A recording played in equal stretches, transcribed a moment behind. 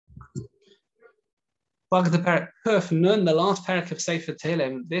Bagda Perek Kuf Nun, the last Perek of Sefer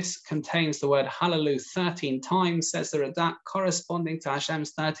Tehillim, this contains the word Hallelujah 13 times, says the Radak, corresponding to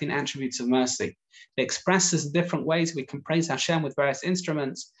Hashem's 13 attributes of mercy. It expresses different ways we can praise Hashem with various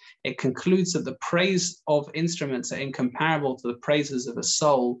instruments. It concludes that the praise of instruments are incomparable to the praises of a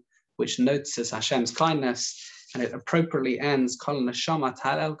soul, which notices Hashem's kindness, and it appropriately ends, Kol Neshama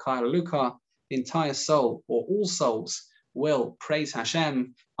Ta'alel Ka'aluka, the entire soul, or all souls, will praise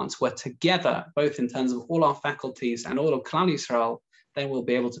Hashem once we're together, both in terms of all our faculties and all of Klal Yisrael. Then we'll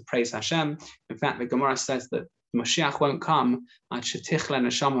be able to praise Hashem. In fact, the Gemara says that Mashiach won't come at shetichle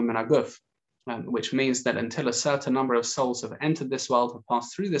neshama min haguf, which means that until a certain number of souls have entered this world, have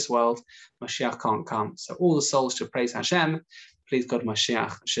passed through this world, Mashiach can't come. So all the souls should praise Hashem. Please God,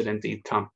 Mashiach should indeed come.